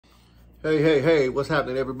Hey, what's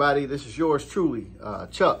happening, everybody? This is yours truly,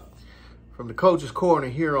 Chuck, from the Coach's Corner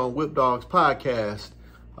here on Whip Dogs Podcast.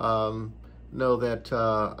 Know that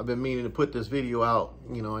I've been meaning to put this video out,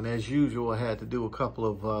 and as usual, I had to do a couple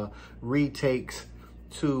of retakes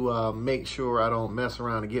to make sure I don't mess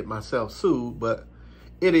around and get myself sued, but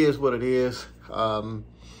it is what it is.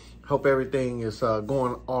 Hope everything is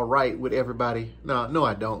going all right with everybody. No,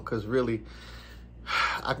 I don't, because really,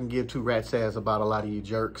 I can give two rat's ass about a lot of you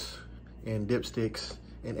jerks and dipsticks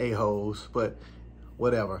and a-holes, but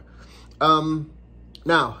whatever.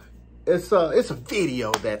 Now, it's a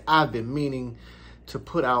video that I've been meaning to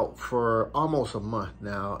put out for almost a month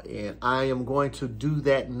now, and I am going to do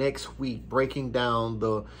that next week, breaking down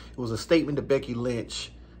it was a statement that Becky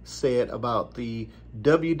Lynch said about the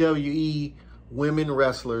WWE women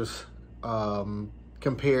wrestlers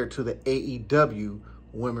compared to the AEW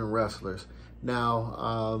women wrestlers.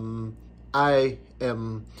 Now, I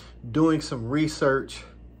am doing some research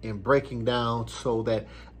and breaking down so that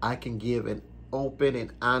I can give an open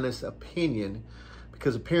and honest opinion,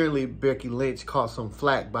 because apparently Becky Lynch caught some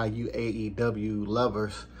flack by you AEW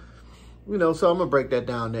lovers, so I'm gonna break that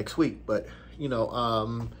down next week. But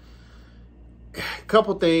a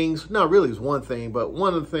couple things, not really is one thing, but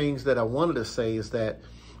one of the things that I wanted to say is that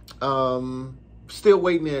still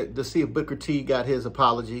waiting to see if Booker T got his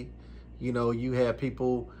apology. You have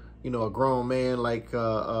people, a grown man like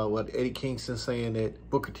Eddie Kingston saying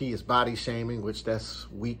that Booker T is body shaming, which that's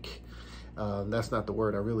weak. That's not the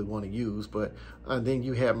word I really want to use. But then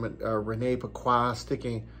you have Renee Paquette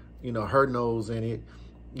sticking, her nose in it,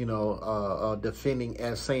 defending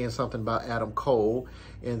as saying something about Adam Cole.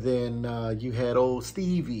 And then you had old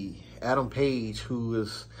Stevie, Adam Page, who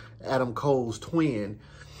is Adam Cole's twin,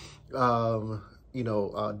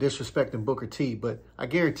 disrespecting Booker T. But I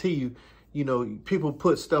guarantee you, people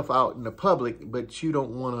put stuff out in the public, but you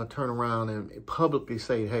don't want to turn around and publicly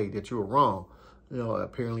say, hey, that you were wrong.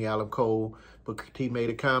 Apparently Adam Cole, Booker T made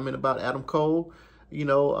a comment about Adam Cole,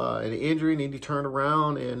 an injury, and then he turned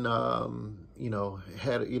around and,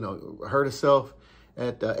 had, hurt himself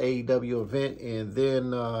at the AEW event. And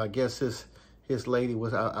then I guess his lady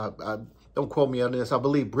was, I don't quote me on this, I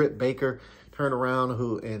believe Britt Baker turned around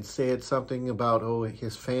and said something about,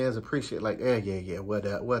 his fans appreciate, like, yeah, what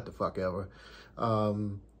the fuck ever.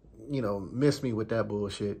 Miss me with that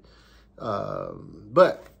bullshit.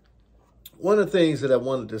 But one of the things that I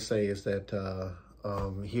wanted to say is that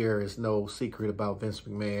here is no secret about Vince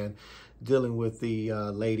McMahon dealing with the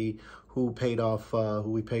lady who we paid off for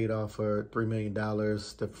 $3 million.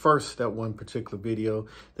 That one particular video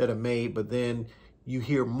that I made, but then you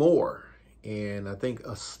hear more. And I think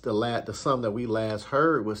the sum that we last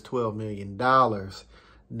heard was $12 million.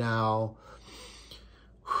 Now,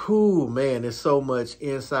 man, there's so much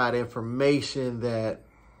inside information that,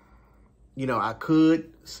 I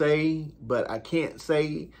could say, but I can't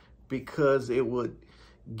say because it would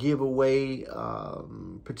give away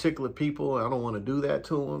particular people. I don't want to do that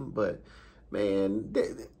to them, but man,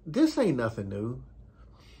 this ain't nothing new.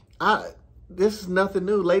 This is nothing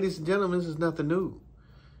new. Ladies and gentlemen, this is nothing new.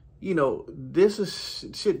 This is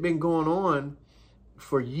shit been going on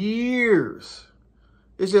for years.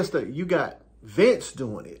 It's just that you got Vince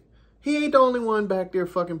doing it. He ain't the only one back there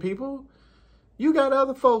fucking people. You got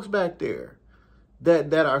other folks back there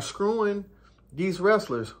that are screwing these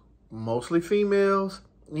wrestlers, mostly females.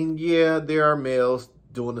 And yeah, there are males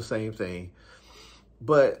doing the same thing.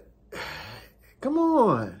 But come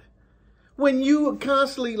on. When you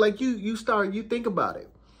constantly, you think about it.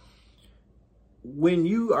 When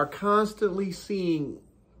you are constantly seeing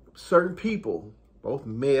certain people, both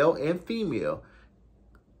male and female,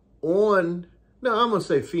 I'm going to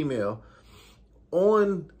say female,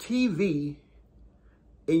 on TV,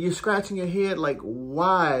 and you're scratching your head like,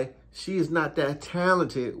 why she is not that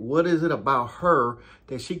talented? What is it about her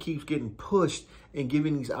that she keeps getting pushed and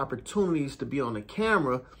given these opportunities to be on the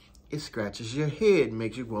camera? It scratches your head and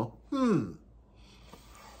makes you go,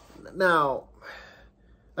 Now,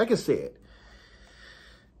 like I said,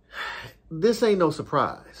 this ain't no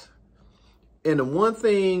surprise. And the one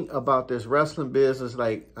thing about this wrestling business,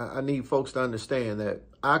 I need folks to understand that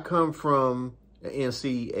I come from an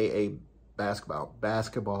NCAA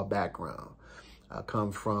basketball background. I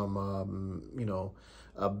come from,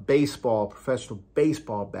 a professional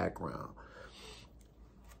baseball background.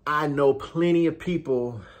 I know plenty of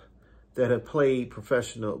people that have played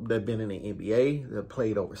professional, that have been in the NBA, that have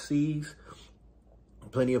played overseas.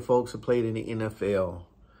 Plenty of folks have played in the NFL.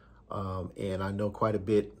 And I know quite a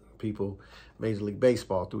bit people, Major League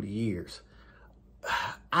Baseball through the years.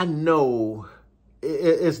 I know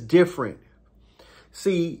it's different.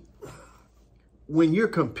 See, when you're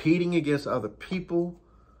competing against other people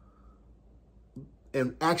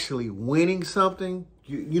and actually winning something,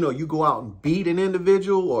 you go out and beat an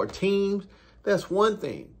individual or teams, that's one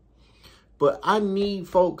thing. But I need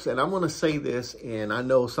folks, and I'm going to say this, and I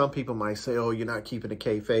know some people might say, oh, you're not keeping the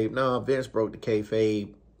kayfabe. No, Vince broke the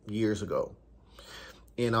kayfabe years ago.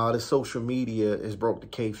 And all the social media has broke the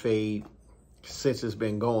kayfabe since it's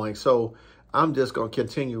been going. So I'm just going to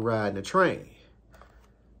continue riding the train.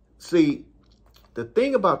 See, the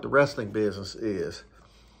thing about the wrestling business is,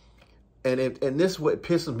 and this is what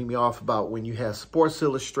pisses me off about when you have Sports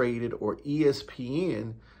Illustrated or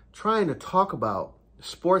ESPN trying to talk about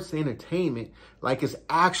sports entertainment like it's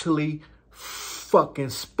actually fucking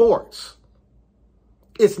sports.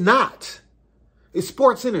 It's not. It's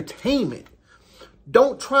sports entertainment.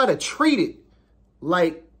 Don't try to treat it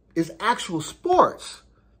like it's actual sports.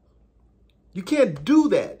 You can't do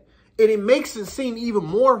that. And it makes it seem even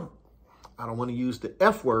more, I don't want to use the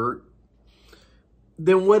F word,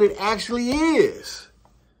 than what it actually is.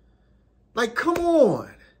 Like, come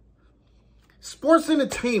on. Sports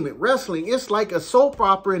entertainment, wrestling, it's like a soap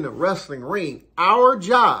opera in the wrestling ring. Our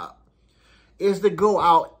job is to go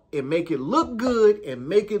out and make it look good and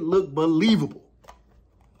make it look believable.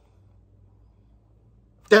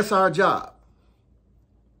 That's our job.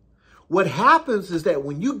 What happens is that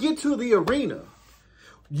when you get to the arena,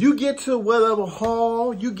 you get to whatever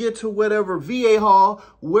hall, you get to whatever VA hall,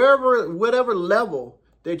 whatever level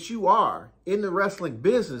that you are in the wrestling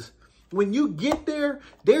business, when you get there,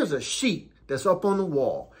 there's a sheet that's up on the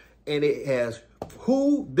wall, and it has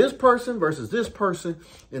this person versus this person,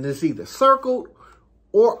 and it's either circled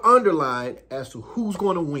or underlined as to who's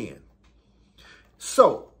going to win.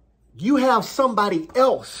 So you have somebody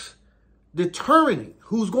else determining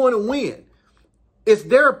who's going to win. It's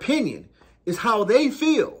their opinion. It's how they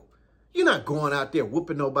feel. You're not going out there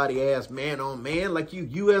whooping nobody ass man on man like you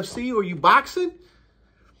UFC or you boxing.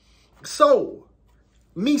 So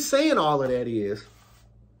me saying all of that is,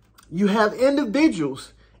 you have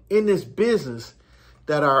individuals in this business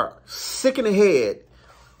that are sick in the head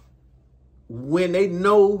when they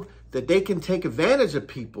know that they can take advantage of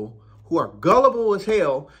people who are gullible as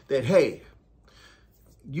hell, that, hey,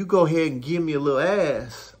 you go ahead and give me a little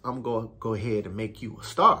ass, I'm going to go ahead and make you a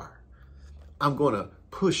star. I'm going to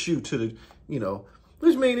push you to the,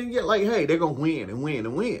 which means, like, hey, they're going to win and win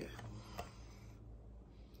and win.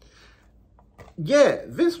 Yeah,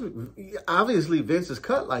 Vince is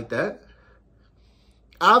cut like that.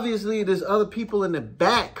 Obviously, there's other people in the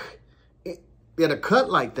back that are cut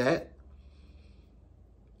like that.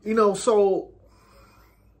 So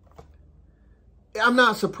I'm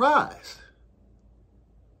not surprised.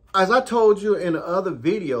 As I told you in the other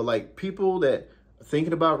video, like people that are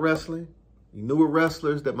thinking about wrestling, newer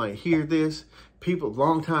wrestlers that might hear this, people,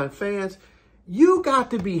 longtime fans, you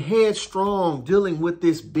got to be headstrong dealing with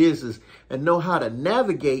this business and know how to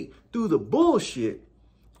navigate through the bullshit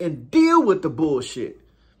and deal with the bullshit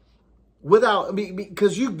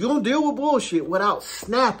because you're going to deal with bullshit without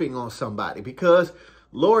snapping on somebody, because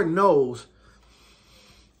Lord knows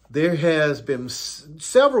there has been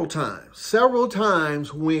several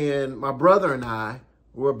times when my brother and I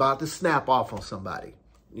were about to snap off on somebody.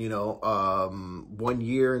 1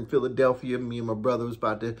 year in Philadelphia, me and my brother was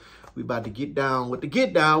about to get down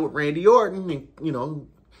with Randy Orton, and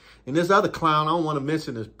this other clown, I don't want to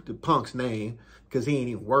mention the punk's name because he ain't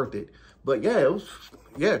even worth it. But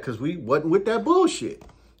because we wasn't with that bullshit.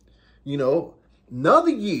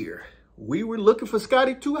 Another year, we were looking for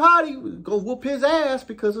Scotty 2 Hotty. We was gonna whoop his ass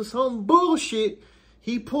because of some bullshit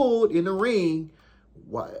he pulled in the ring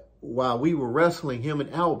while we were wrestling him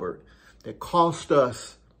and Albert that cost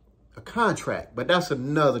us a contract. But that's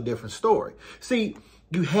another different story. See,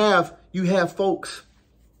 you have folks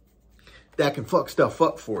that can fuck stuff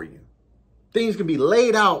up for you. Things can be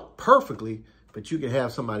laid out perfectly, but you can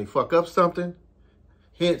have somebody fuck up something.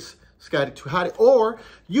 Hence, Scotty 2 Hotty. Or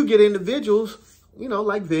you get individuals,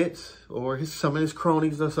 like Vince or some of his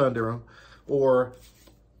cronies that's under him, or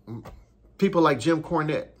people like Jim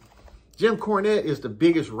Cornette. Jim Cornette is the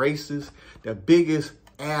biggest racist, the biggest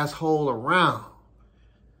asshole around.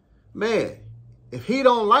 Man, if he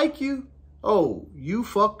don't like you, oh, you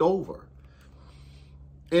fucked over.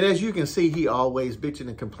 And as you can see, he always bitching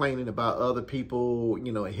and complaining about other people,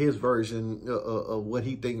 his version of what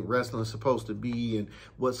he think wrestling is supposed to be and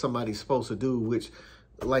what somebody's supposed to do, which,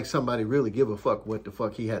 like, somebody really give a fuck what the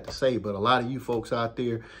fuck he had to say. But a lot of you folks out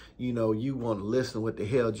there, you want to listen to what the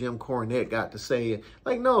hell Jim Cornette got to say.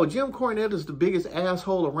 Like, no, Jim Cornette is the biggest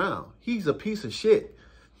asshole around. He's a piece of shit.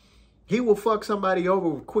 He will fuck somebody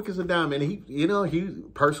over quick as a dime. And he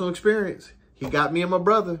personal experience. He got me and my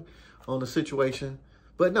brother on the situation.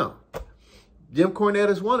 But no, Jim Cornette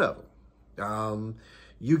is one of them.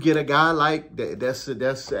 You get a guy like that's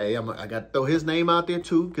hey, I got to throw his name out there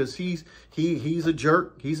too, because he's a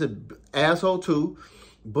jerk. He's an asshole too.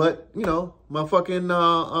 But you know,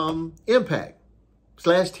 motherfucking Impact /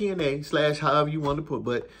 TNA / however you want to put.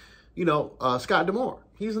 But you know, Scott D'Amore,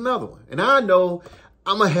 he's another one. And I know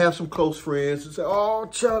I'm gonna have some close friends and say, "Oh,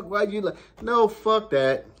 Chuck, why you like?" No, fuck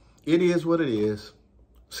that. It is what it is.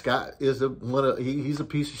 Scott is he's a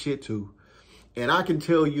piece of shit too. And I can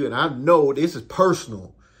tell you, and I know this is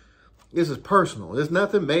personal. This is personal. There's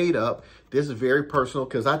nothing made up. This is very personal,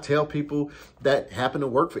 because I tell people that happen to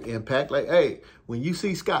work for Impact, like, hey, when you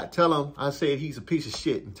see Scott, tell him I said he's a piece of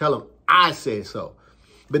shit, and tell him I said so.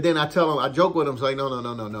 But then I tell him, I joke with him, say,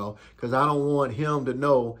 no, because I don't want him to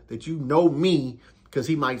know that you know me, because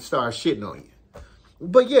he might start shitting on you.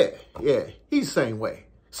 But yeah, he's the same way.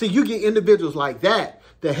 See, you get individuals like that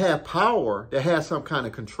have power, that have some kind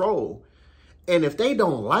of control. And if they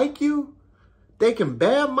don't like you, they can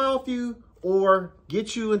badmouth you or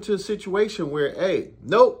get you into a situation where, hey,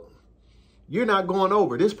 nope, you're not going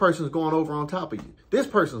over. This person's going over on top of you. This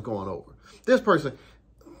person's going over. This person.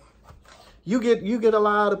 You get a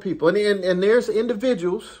lot of people. And there's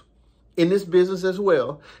individuals in this business as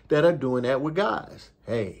well that are doing that with guys.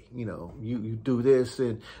 Hey, you know, you do this.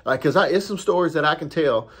 And like, because it's some stories that I can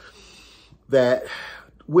tell that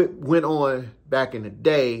went on back in the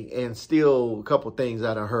day, and still a couple things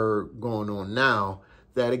that I heard going on now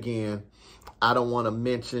that, again, I don't want to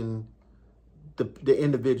mention the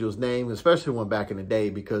individual's name, especially one back in the day,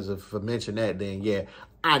 because if I mention that, then yeah,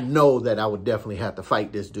 I know that I would definitely have to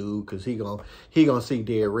fight this dude, because he gonna see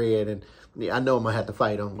dead red, and yeah, I know I'm gonna have to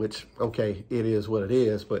fight him, which, okay, it is what it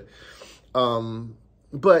is. But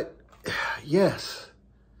yes,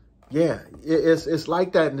 yeah, it's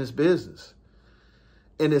like that in this business.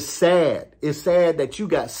 And it's sad. It's sad that you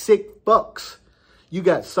got sick fucks. You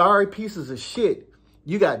got sorry pieces of shit.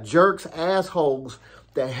 You got jerks, assholes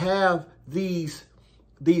that have these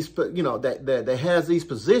you know, that has these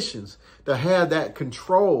positions, that have that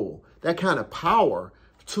control, that kind of power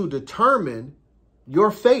to determine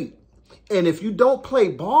your fate. And if you don't play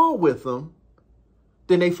ball with them,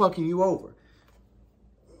 then they fucking you over.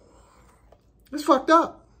 It's fucked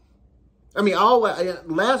up. I mean,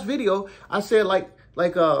 last video I said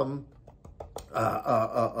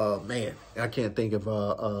man, I can't think of,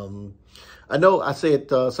 I know I said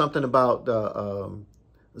something about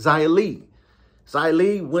Xia Li. Xia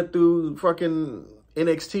Li went through fucking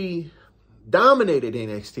NXT, dominated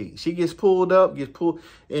NXT. She gets pulled,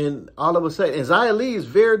 and all of a sudden, and Xia Li is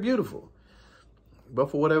very beautiful. But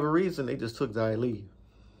for whatever reason, they just took Xia Li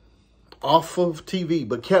off of TV,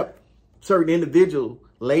 but kept certain individual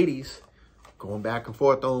ladies going back and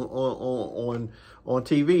forth on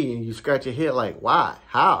TV, and you scratch your head like, why?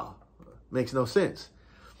 How? Makes no sense.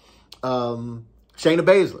 Shayna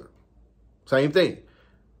Baszler, same thing.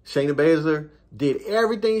 Shayna Baszler did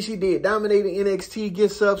everything she did, dominated NXT,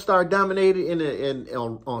 gets up, start dominating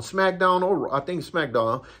on SmackDown, or I think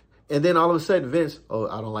SmackDown, and then all of a sudden Vince, oh,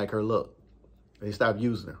 I don't like her look. They stopped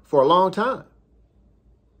using her for a long time.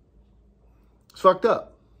 It's fucked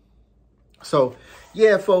up. So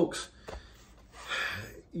yeah, folks,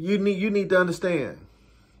 you need to understand,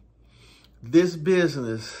 this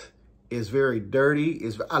business is very dirty.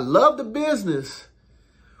 I love the business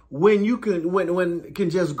when you can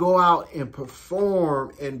just go out and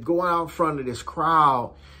perform and go out in front of this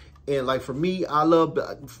crowd. And like for me, I love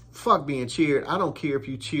fuck being cheered. I don't care if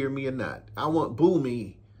you cheer me or not. I want boo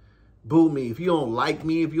me. Boo me. If you don't like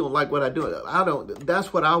me, if you don't like what I do,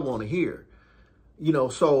 that's what I want to hear. You know,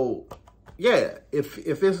 so yeah, if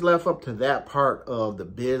it's left up to that part of the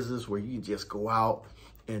business where you just go out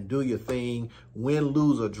and do your thing, win,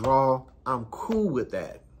 lose, or draw, I'm cool with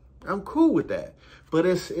that. I'm cool with that. But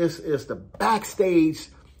it's the backstage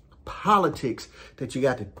politics that you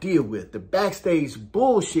got to deal with, the backstage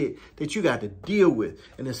bullshit that you got to deal with.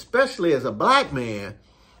 And especially as a black man,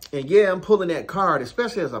 and yeah, I'm pulling that card,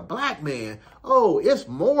 especially as a black man, oh, it's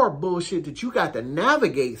more bullshit that you got to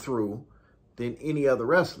navigate through than any other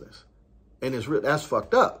wrestlers. And that's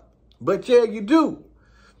fucked up. But yeah, you do.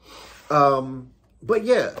 But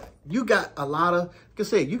yeah, you got a lot of, like I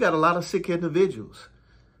said, you got a lot of sick individuals.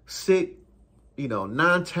 Sick, you know,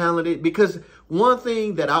 non-talented. Because one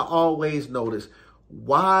thing that I always notice,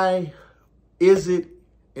 why is it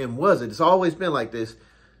and was it? It's always been like this.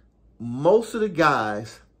 Most of the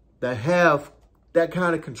guys that have that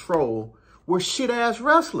kind of control were shit-ass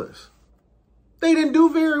wrestlers. They didn't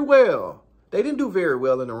do very well. They didn't do very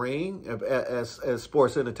well in the ring as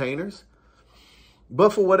sports entertainers.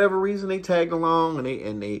 But for whatever reason, they tagged along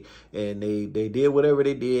and they did whatever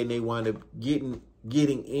they did, and they wound up being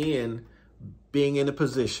in a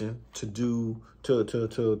position to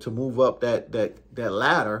move up that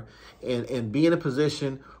ladder and be in a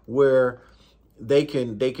position where they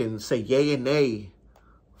can say yay and nay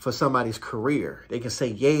for somebody's career. They can say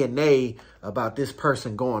yay and nay about this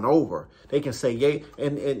person going over. They can say yay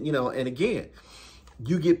and again,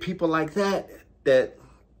 you get people like that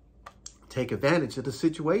take advantage of the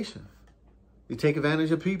situation. You take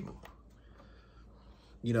advantage of people.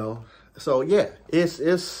 So yeah,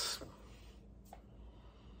 it's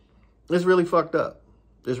really fucked up.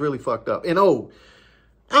 It's really fucked up. And I'm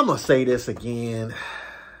gonna say this again,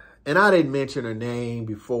 and I didn't mention her name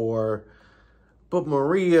before, but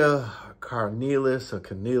Maria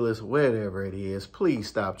Cornelis, whatever it is, please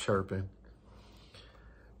stop chirping.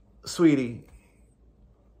 Sweetie,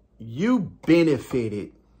 you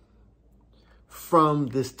benefited from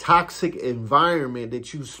this toxic environment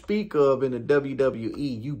that you speak of in the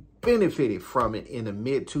WWE. You benefited from it in the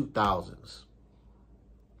mid-2000s.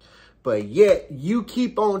 But yet you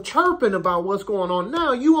keep on chirping about what's going on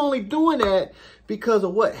now. You only doing that because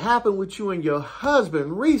of what happened with you and your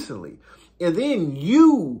husband recently. And then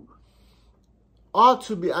you ought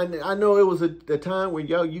to be, I know it was a time when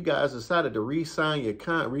you guys decided to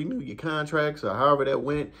renew your contracts or however that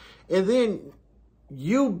went. And then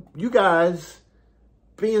you guys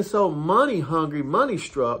being so money hungry, money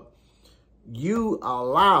struck, you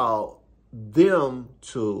allow them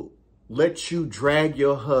to let you drag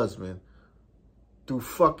your husband through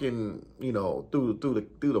fucking, through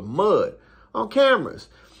the mud on cameras.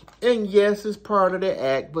 And yes, it's part of the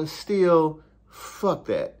act, but still, fuck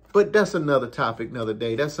that. But that's another topic, another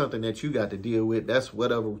day. That's something that you got to deal with. That's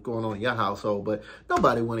whatever's going on in your household. But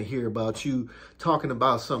nobody want to hear about you talking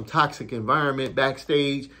about some toxic environment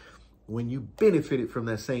backstage when you benefited from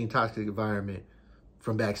that same toxic environment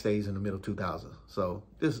from backstage in the middle 2000s. So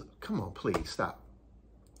come on, please stop.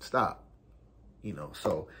 Stop.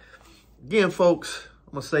 So again, folks,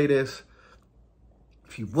 I'm going to say this.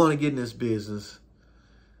 If you want to get in this business,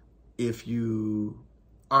 if you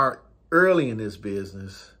are early in this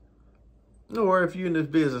business, or if you're in this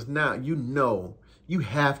business now, you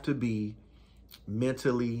have to be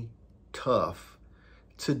mentally tough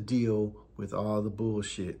to deal with all the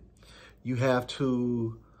bullshit. You have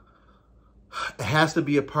to, it has to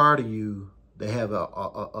be a part of you to have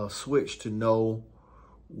a switch to know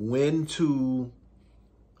when to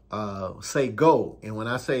say go. And when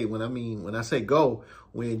I say go,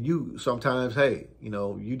 when you sometimes, hey,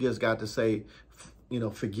 you just got to say,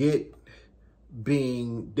 forget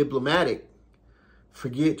being diplomatic,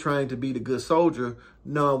 forget trying to be the good soldier.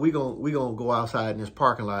 No, we gonna go outside in this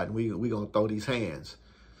parking lot and we gonna throw these hands.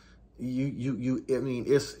 It's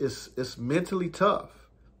mentally tough.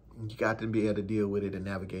 You got to be able to deal with it and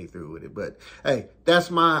navigate through with it. But hey, that's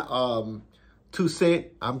my 2 cents.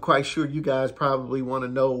 I'm quite sure you guys probably want to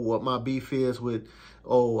know what my beef is with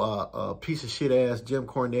piece of shit ass Jim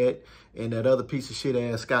Cornette and that other piece of shit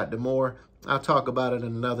ass Scott D'Amore. I'll talk about it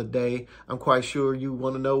another day. I'm quite sure you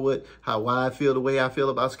want to know why I feel the way I feel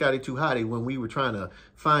about Scotty 2 Hotty when we were trying to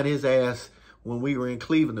find his ass when we were in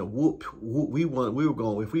Cleveland. If we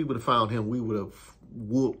would have found him, we would have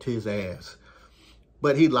whooped his ass.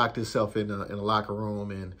 But he locked himself in a locker room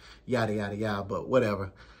and yada, yada, yada. But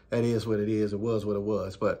whatever. That is what it is. It was what it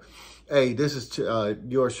was. But, hey, this is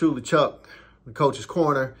yours truly, Chuck, the Coach's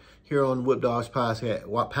Corner, here on Whip Dogs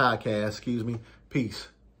Podcast. Peace.